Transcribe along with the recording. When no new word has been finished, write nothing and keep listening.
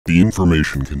The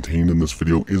information contained in this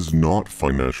video is not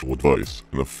financial advice,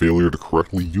 and a failure to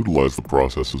correctly utilize the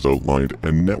processes outlined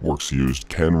and networks used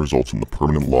can result in the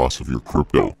permanent loss of your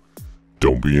crypto.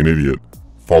 Don't be an idiot.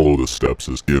 Follow the steps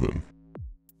as given.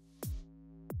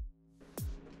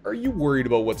 Are you worried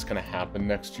about what's going to happen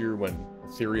next year when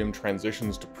Ethereum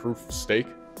transitions to proof of stake?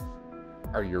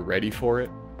 Are you ready for it?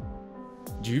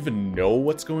 Do you even know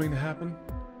what's going to happen?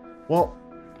 Well,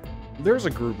 there's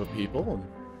a group of people, and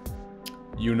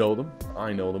you know them,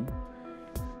 I know them,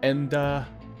 and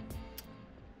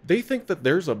they think that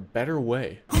there's a better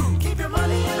way. Keep your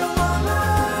money in a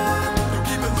wallet.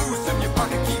 Keep it loose in your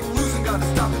pocket, keep losing, gotta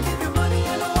stop it. Keep your money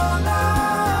in a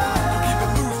wallet. Keep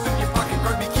it loose in your pocket,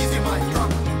 grab me keys, you might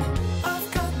drop it.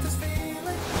 I've got this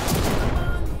feeling.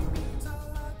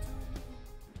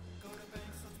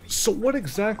 So what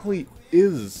exactly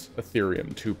is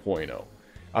Ethereum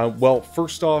 2.0? Well,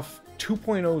 first off,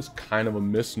 2.0 is kind of a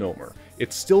misnomer.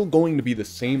 It's still going to be the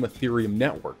same Ethereum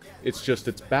network. It's just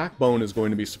its backbone is going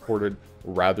to be supported,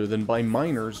 rather than by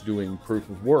miners doing proof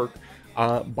of work,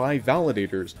 by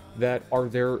validators that are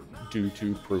there due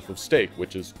to proof of stake,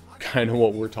 which is kind of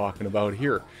what we're talking about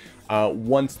here.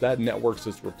 Once that network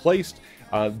is replaced,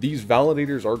 these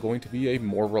validators are going to be a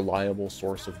more reliable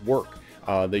source of work.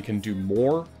 They can do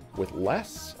more with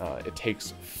less. It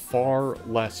takes far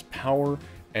less power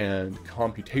and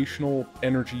computational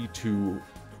energy to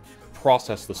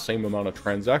process the same amount of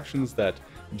transactions that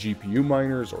GPU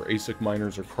miners or ASIC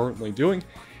miners are currently doing,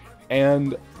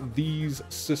 and these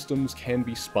systems can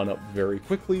be spun up very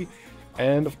quickly.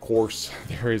 And of course,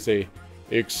 there is a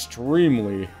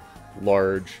extremely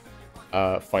large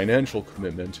financial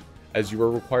commitment, as you are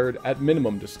required at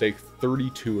minimum to stake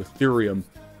 32 Ethereum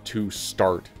to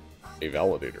start a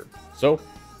validator. So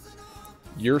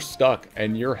you're stuck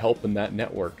and you're helping that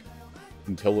network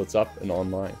until it's up and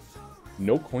online.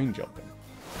 No coin jumping.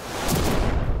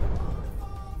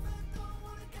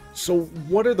 So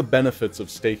what are the benefits of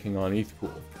staking on ETH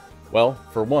Pool? Well,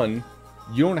 for one,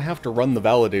 you don't have to run the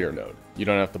validator node. You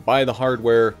don't have to buy the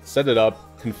hardware, set it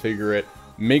up, configure it,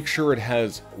 make sure it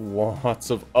has lots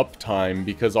of uptime,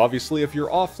 because obviously if you're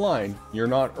offline, you're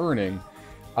not earning.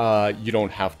 You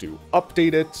don't have to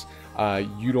update it.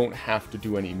 You don't have to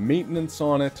do any maintenance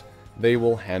on it. They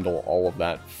will handle all of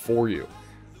that for you.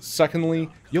 Secondly,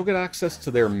 you'll get access to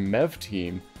their MEV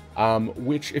team,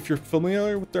 which, if you're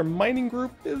familiar with their mining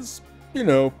group, is,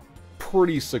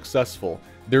 pretty successful.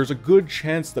 There's a good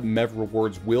chance that MEV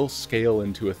rewards will scale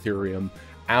into Ethereum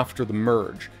after the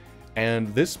merge.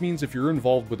 And this means if you're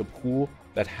involved with a pool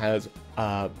that has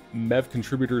MEV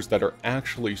contributors that are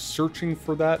actually searching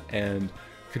for that and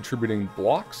contributing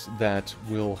blocks that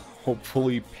will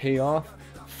hopefully pay off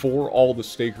for all the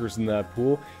stakers in that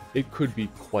pool, it could be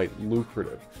quite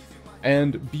lucrative.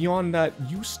 And beyond that,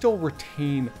 you still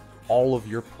retain all of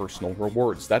your personal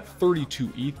rewards. That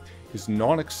 32 ETH is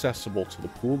not accessible to the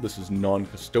pool. This is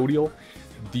non-custodial.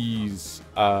 These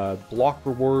block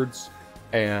rewards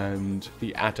and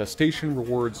the attestation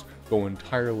rewards go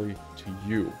entirely to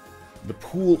you. The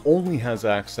pool only has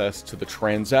access to the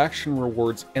transaction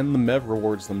rewards and the MEV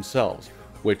rewards themselves,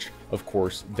 which, of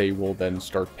course, they will then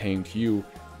start paying to you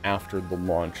after the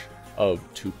launch of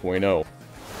 2.0.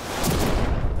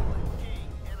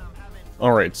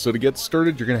 Alright, so to get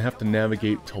started, you're going to have to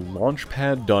navigate to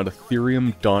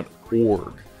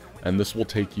launchpad.ethereum.org, and this will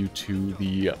take you to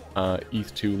the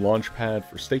ETH2 launchpad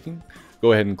for staking.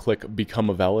 Go ahead and click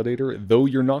Become a Validator. Though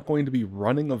you're not going to be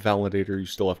running a validator, you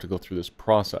still have to go through this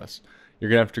process. You're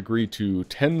going to have to agree to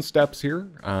 10 steps here.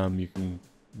 You can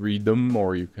read them,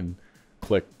 or you can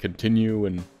click Continue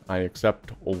and I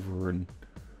accept over and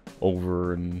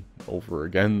over and over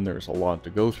again. There's a lot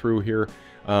to go through here.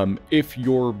 If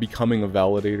you're becoming a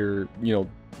validator, you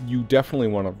definitely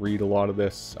want to read a lot of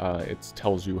this. It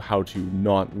tells you how to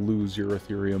not lose your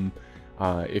Ethereum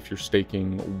if you're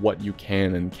staking, what you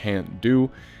can and can't do.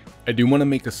 I do want to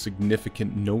make a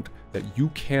significant note that you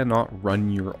cannot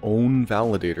run your own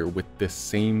validator with the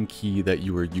same key that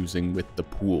you are using with the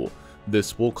pool.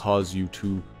 This will cause you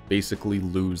to basically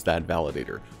lose that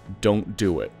validator. Don't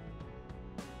do it.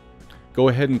 Go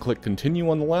ahead and click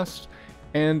Continue on the left,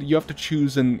 and you have to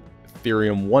choose an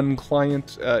Ethereum 1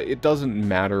 client. It doesn't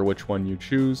matter which one you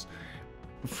choose.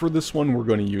 For this one, we're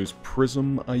going to use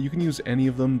Prism. You can use any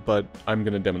of them, but I'm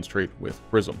going to demonstrate with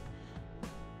Prism.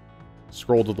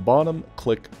 Scroll to the bottom,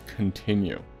 click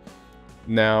Continue.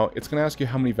 Now, it's going to ask you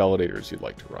how many validators you'd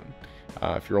like to run.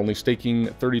 If you're only staking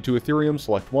 32 Ethereum,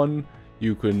 select one.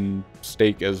 You can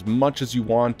stake as much as you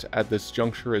want at this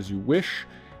juncture as you wish,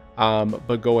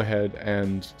 but go ahead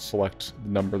and select the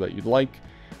number that you'd like,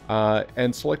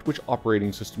 and select which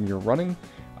operating system you're running.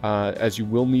 as you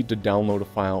will need to download a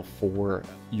file for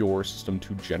your system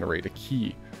to generate a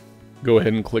key. Go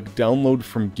ahead and click download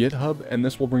from GitHub, and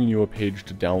this will bring you a page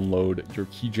to download your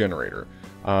key generator.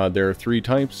 There are 3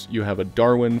 types. You have a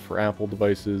Darwin for Apple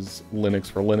devices, Linux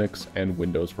for Linux, and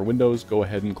Windows for Windows. Go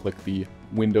ahead and click the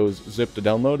Windows zip to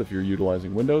download if you're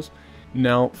utilizing Windows.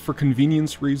 Now, for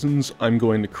convenience reasons, I'm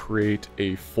going to create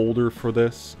a folder for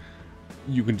this.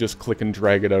 You can just click and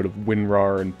drag it out of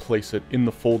WinRAR and place it in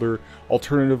the folder.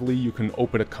 Alternatively, you can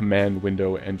open a command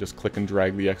window and just click and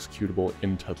drag the executable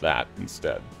into that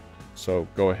instead. So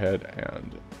go ahead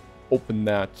and open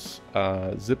that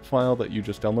zip file that you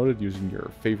just downloaded using your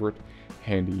favorite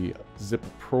handy zip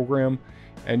program,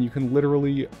 and you can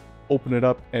literally open it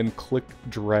up and click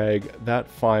drag that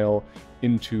file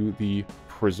into the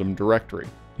Prism directory.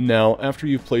 Now, after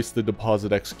you've placed the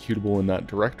deposit executable in that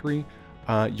directory,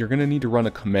 you're going to need to run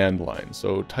a command line.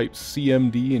 So type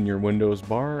cmd in your Windows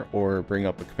bar or bring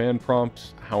up a command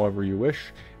prompt, however you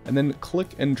wish, and then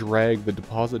click and drag the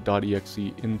deposit.exe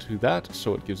into that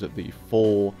so it gives it the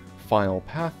full file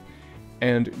path.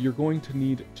 And you're going to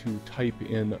need to type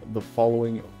in the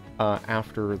following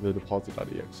after the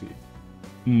deposit.exe.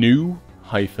 New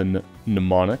hyphen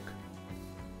mnemonic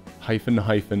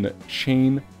hyphen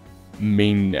chain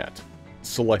mainnet.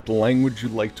 Select the language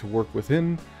you'd like to work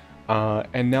within.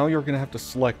 And now you're going to have to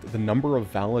select the number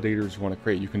of validators you want to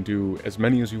create. You can do as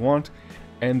many as you want,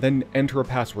 and then enter a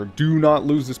password. Do not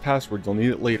lose this password, you'll need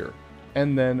it later.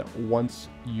 And then once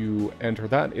you enter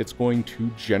that, it's going to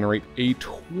generate a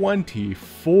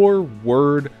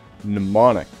 24-word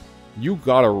mnemonic. You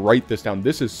gotta write this down.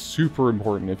 This is super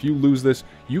important. If you lose this,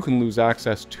 you can lose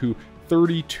access to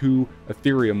 32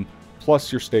 Ethereum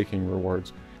plus your staking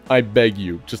rewards. I beg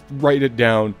you, just write it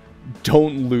down.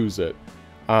 Don't lose it.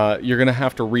 You're going to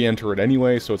have to re-enter it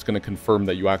anyway, so it's going to confirm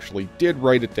that you actually did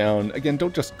write it down. Again,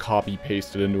 don't just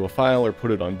copy-paste it into a file or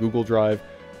put it on Google Drive.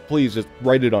 Please just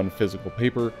write it on physical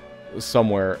paper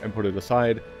somewhere and put it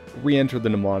aside. Re-enter the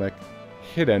mnemonic,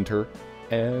 hit enter,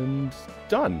 and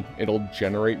done. It'll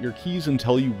generate your keys and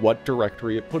tell you what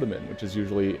directory it put them in, which is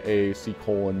usually a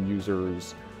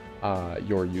c:\users,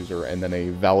 your user, and then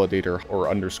a validator or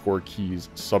underscore keys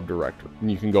subdirectory.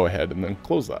 And you can go ahead and then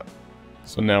close that.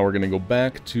 So now we're going to go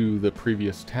back to the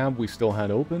previous tab we still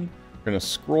had open. We're going to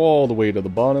scroll all the way to the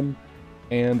bottom,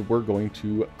 and we're going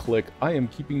to click I am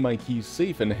keeping my keys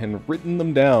safe and have written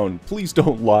them down. Please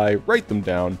don't lie, write them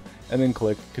down, and then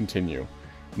click continue.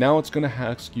 Now it's going to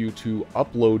ask you to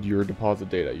upload your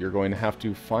deposit data. You're going to have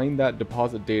to find that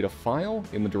deposit data file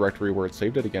in the directory where it's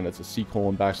saved it. Again, it's a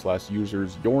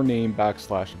c:\users your name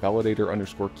 \validator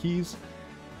underscore keys.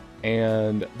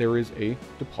 And there is a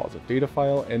deposit data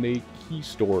file and a key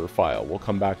store file. We'll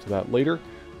come back to that later.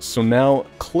 So now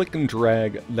click and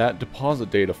drag that deposit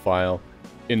data file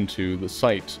into the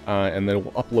site, and then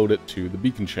we'll upload it to the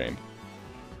beacon chain.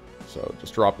 So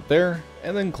just drop it there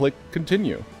and then click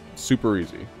continue. Super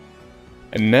easy.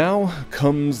 And now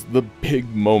comes the big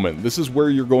moment. This is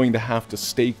where you're going to have to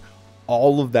stake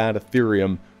all of that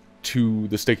Ethereum to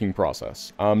the staking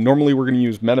process. Normally we're going to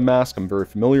use Metamask. I'm very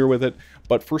familiar with it,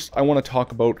 but first I want to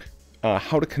talk about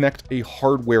how to connect a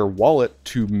hardware wallet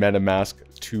to Metamask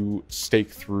to stake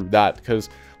through that,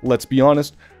 because let's be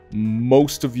honest,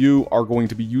 most of you are going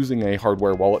to be using a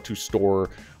hardware wallet to store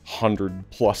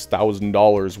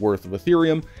 $100,000+ worth of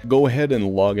Ethereum. Go ahead and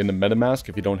log into Metamask.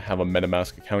 If you don't have a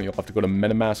Metamask account, you'll have to go to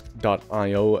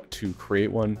metamask.io to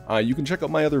create one. You can check out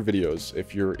my other videos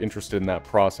if you're interested in that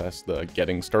process, the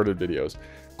getting started videos.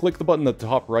 Click the button at the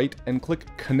top right and click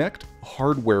Connect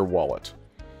Hardware Wallet.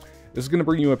 This is going to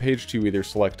bring you a page to either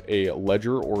select a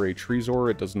ledger or a Trezor.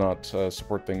 It does not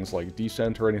support things like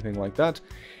Decent or anything like that.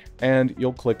 And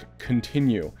you'll click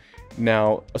Continue.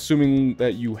 Now, assuming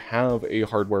that you have a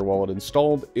hardware wallet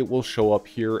installed, it will show up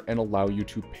here and allow you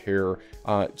to pair,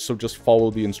 so just follow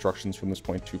the instructions from this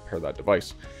point to pair that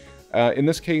device. In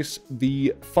this case,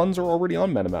 the funds are already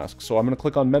on MetaMask, so I'm going to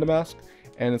click on MetaMask,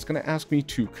 and it's going to ask me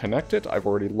to connect it. I've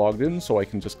already logged in, so I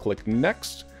can just click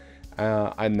Next,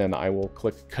 and then I will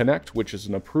click Connect, which is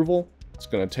an approval. It's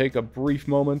going to take a brief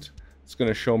moment. It's going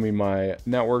to show me my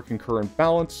network and current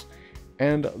balance.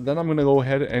 And then I'm going to go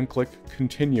ahead and click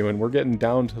continue, and we're getting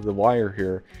down to the wire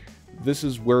here. This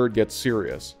is where it gets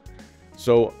serious.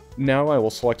 So now I will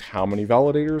select how many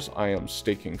validators I am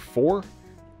staking for.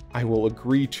 I will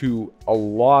agree to a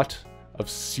lot of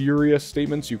serious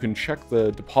statements. You can check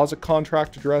the deposit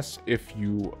contract address if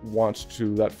you want to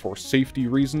do that for safety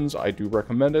reasons. I do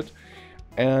recommend it.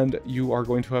 And you are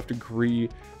going to have to agree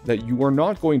that you are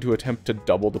not going to attempt to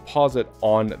double deposit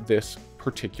on this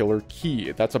particular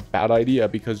key. That's a bad idea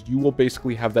because you will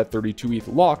basically have that 32 ETH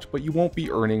locked, but you won't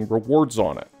be earning rewards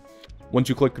on it. Once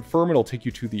you click confirm, it'll take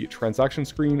you to the transaction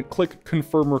screen, click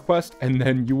confirm request, and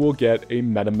then you will get a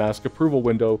Metamask approval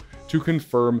window to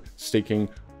confirm staking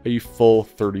a full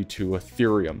 32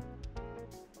 Ethereum.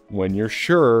 When you're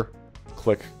sure,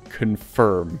 click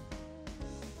confirm.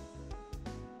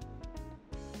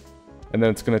 And then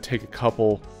it's going to take a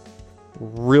couple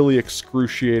really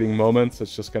excruciating moments.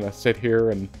 It's just going to sit here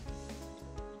and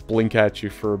blink at you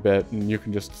for a bit, and you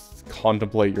can just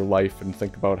contemplate your life and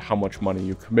think about how much money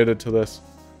you committed to this.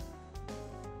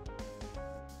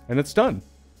 And it's done.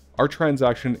 Our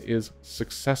transaction is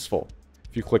successful.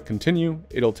 If you click continue,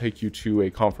 it'll take you to a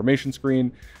confirmation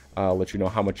screen, let you know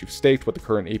how much you've staked, what the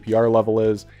current APR level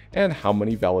is, and how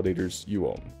many validators you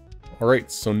own. All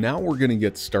right, so now we're going to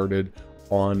get started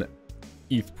on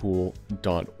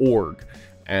ethpool.org.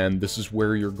 And this is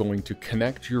where you're going to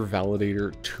connect your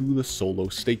validator to the solo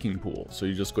staking pool. So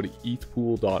you just go to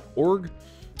ethpool.org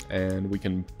and we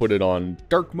can put it on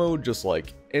dark mode just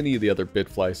like any of the other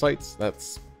BITFLY sites.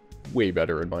 That's way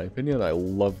better in my opinion. I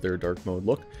love their dark mode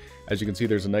look. As you can see,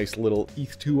 there's a nice little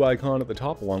ETH2 icon at the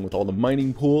top along with all the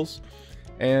mining pools.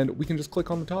 And we can just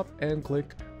click on the top and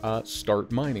click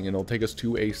start mining, and it'll take us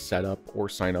to a setup or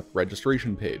sign up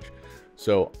registration page.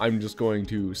 So I'm just going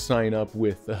to sign up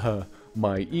with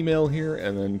my email here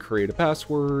and then create a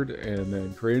password and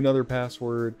then create another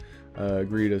password,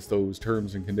 agree to those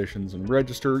terms and conditions and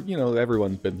register. You know,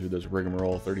 everyone's been through this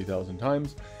rigmarole 30,000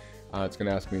 times. It's going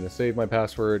to ask me to save my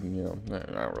password, and, you know,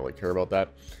 I don't really care about that.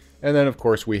 And then, of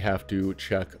course, we have to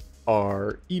check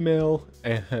our email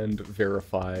and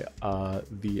verify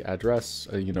the address,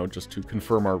 you know, just to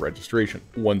confirm our registration.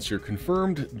 Once you're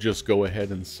confirmed, just go ahead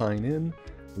and sign in.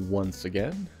 Once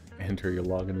again, enter your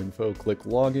login info, click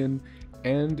login,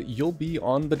 and you'll be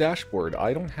on the dashboard.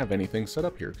 I don't have anything set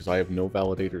up here because I have no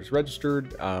validators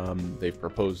registered. They've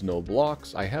proposed no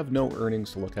blocks. I have no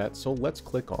earnings to look at, so let's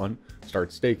click on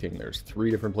start staking. There's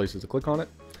 3 different places to click on it.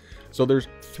 So there's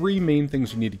 3 main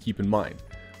things you need to keep in mind.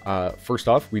 First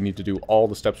off, we need to do all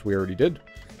the steps we already did.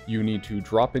 You need to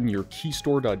drop in your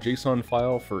keystore.json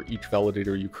file for each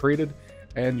validator you created,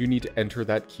 and you need to enter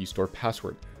that keystore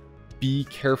password. Be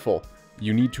careful.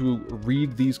 You need to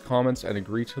read these comments and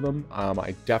agree to them.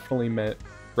 I definitely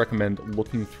recommend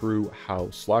looking through how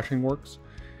slashing works.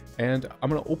 And I'm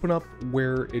going to open up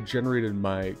where it generated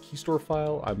my keystore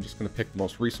file. I'm just going to pick the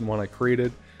most recent one I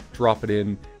created, drop it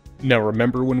in. Now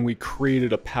remember, when we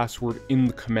created a password in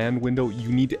the command window, you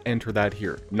need to enter that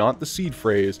here, not the seed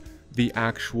phrase, the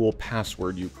actual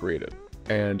password you created.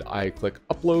 And I click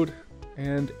upload,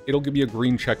 and it'll give you a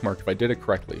green check mark if I did it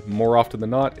correctly. More often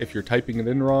than not, if you're typing it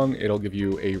in wrong, it'll give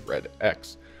you a red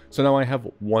X. So now I have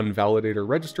 1 validator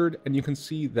registered, and you can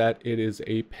see that it is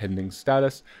a pending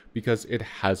status because it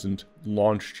hasn't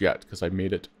launched yet because I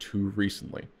made it too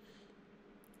recently.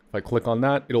 If I click on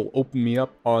that, it'll open me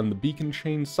up on the beacon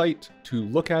chain site to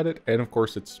look at it, and of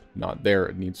course it's not there.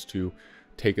 It needs to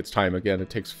take its time. Again, it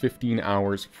takes 15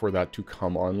 hours for that to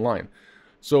come online.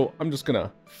 So I'm just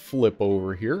gonna flip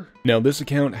over here. Now this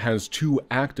account has 2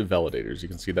 active validators. You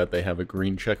can see that they have a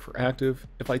green check for active.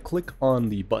 If I click on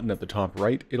the button at the top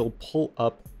right, it'll pull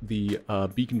up the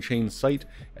beacon chain site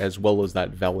as well as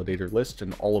that validator list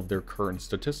and all of their current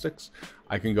statistics.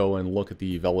 I can go and look at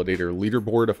the validator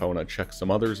leaderboard if I want to check some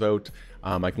others out.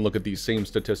 I can look at these same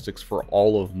statistics for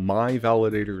all of my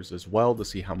validators as well to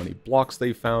see how many blocks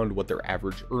they found, what their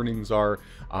average earnings are,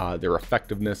 their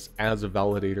effectiveness as a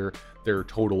validator, their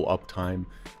total uptime,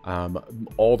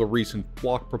 all the recent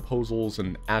block proposals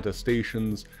and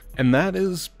attestations, and that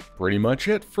is pretty much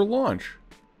it for launch.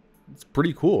 It's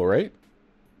pretty cool, right?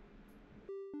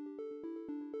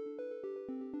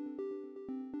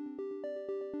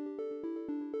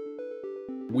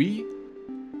 We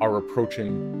are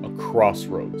approaching a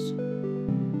crossroads,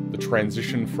 the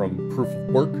transition from proof of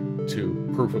work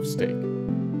to proof of stake.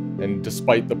 And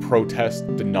despite the protest,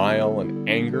 denial, and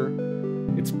anger,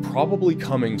 it's probably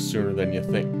coming sooner than you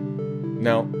think.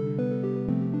 Now,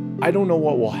 I don't know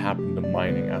what will happen to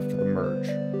mining after the merge,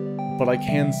 but I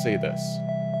can say this: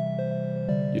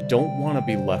 you don't want to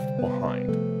be left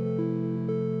behind.